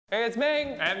Hey, it's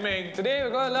Ming! And Ming. Today we're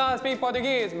going to learn how to speak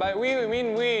Portuguese. By we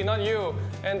mean we, not you.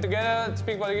 And together,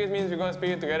 speak Portuguese means we're going to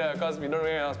speak it together because we don't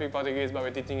really know how to speak Portuguese, but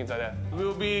we're teaching each other.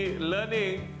 We'll be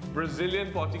learning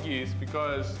Brazilian Portuguese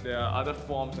because there are other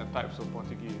forms and types of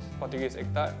Portuguese. Portuguese egg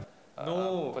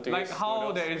No, Portuguese like how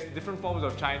noodles. there is different forms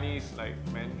of Chinese, like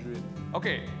Mandarin.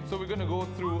 Okay, so we're gonna go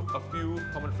through a few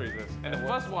common phrases. And the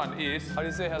first one is How do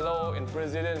you say hello in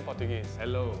Brazilian Portuguese?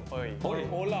 hello. Oi. Oi.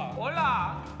 Hola.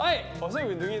 Hola! Oi! Also, we've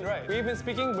been doing it right. We've been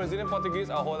speaking Brazilian Portuguese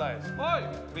our whole lives. Oi!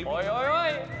 Maybe Oi, oi,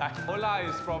 oi! hola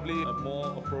is probably a more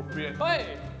appropriate. Oi!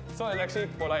 So it's actually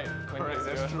polite. When Correct, you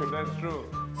that's say true, that's true.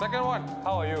 Second one,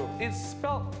 How are you? it's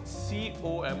spelled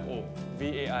C-O-M-O.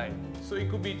 V-A-I. So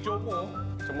it could be Chomo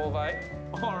Como vai?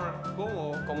 or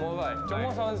Como. Como vai? Como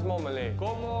Right. sounds more Malay.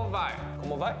 Como vai?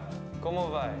 Como vai? Como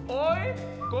vai? Oi,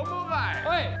 como vai?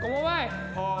 Oi! Como vai?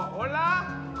 Or hola,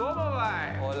 como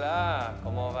vai? Hola!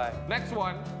 Como vai? Next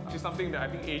one, which is something that I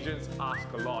think Asians ask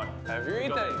a lot. Have you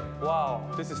eaten? Wow,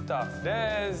 this is tough.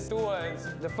 There's two words.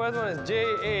 The first one is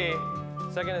J-A,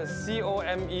 second is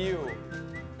C-O-M-E-U.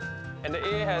 And the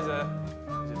A has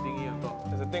There's a thingy on top.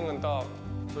 there's a thing on top.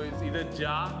 So it's either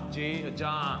ja, J, or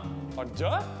ja. Or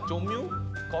Ja? Chomyu?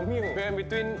 Komyu. We're in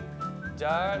between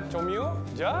Ja, Chomyu,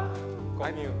 Ja,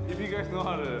 Komyu. If you guys know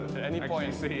how to At any actually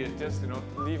point, say it, just,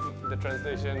 leave the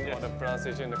translation Yes. or the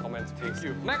pronunciation in the comments, please. Thank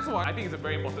you. Next one, I think it's a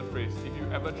very important phrase. If you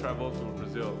ever travel to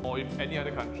Brazil, or if any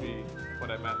other country for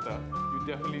that matter, you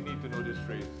definitely need to know this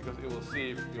phrase because it will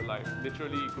save your life.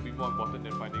 Literally, it could be more important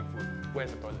than finding food.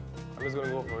 Where's the toilet? I'm just gonna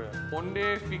go for it.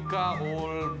 Onde fica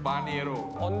o banheiro?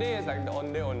 Onde is like the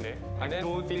onde. I And then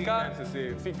don't think Fika, that's the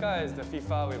same. Fika is the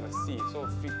FIFA with a C. So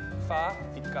FIFA,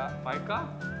 Fika, Faika?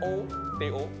 O,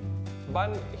 T-O,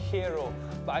 Banheiro.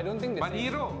 But I don't think the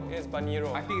Banheiro? It's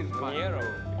Banheiro. I think it's Banheiro.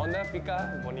 Onde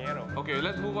fica Banheiro. Okay,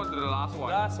 let's move on to the last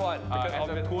one. Last one. Because As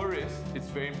a obvi- tourist, it's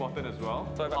very important as well.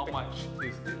 So if I How pick- much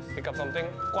is this? pick up something.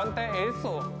 Quante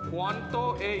eso?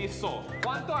 Quanto é isso?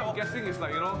 Quanto, I'm guessing, is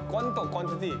like, Quanto?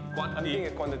 Quantity. Quantity. I think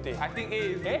it's quantity. I think A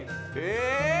is Eh?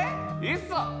 this.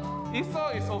 Isso. Isso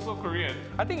is also Korean.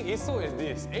 I think iso is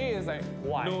this. A is like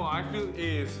why? No, I feel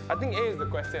A is. I think A is the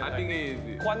question. I think A is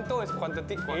this. Quanto is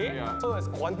quantity. Yeah. So is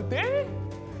quantity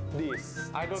this.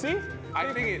 I don't. See?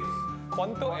 I think it's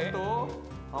Quanto A. quanto.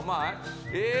 How much?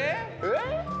 Eh?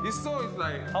 Eh? Isso is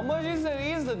like. How much is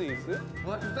this?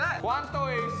 What is that? Quanto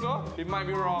é isso? It might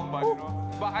be wrong, but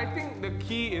But I think the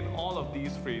key in all of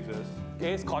these phrases A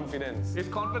is confidence. is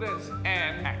confidence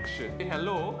and action. Hey,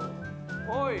 hello.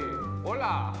 Oi.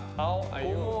 Hola. How are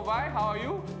you? Como vai? How are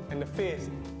you? And the face.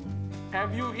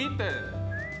 Have you eaten?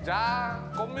 Já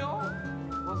comeu?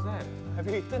 What's that? Have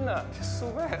you eaten that? So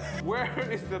bad. Where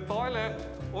is the toilet?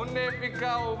 Onde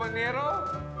fica o banheiro?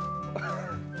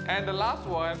 And the last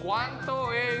one,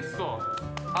 cuánto es eso?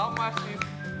 How much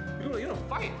is? You don't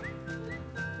fight.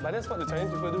 But that's what the Chinese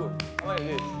people do. How about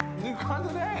this? You can't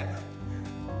do that.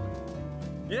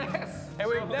 Yes. And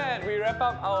with that, we wrap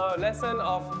up our lesson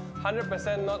of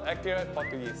 100% not accurate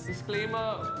Portuguese.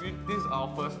 Disclaimer: this is our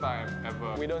first time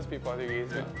ever. We don't speak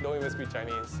Portuguese. We don't even speak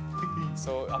Chinese.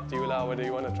 So up to you lah, whether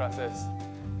you want to trust us.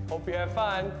 Hope you have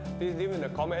fun. Please leave in the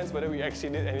comments whether we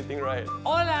actually did anything right.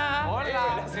 Hola! Hola. Hey,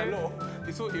 wait, that's hello.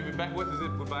 So if it backwards, is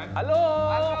it goodbye?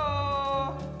 Hello! Hello.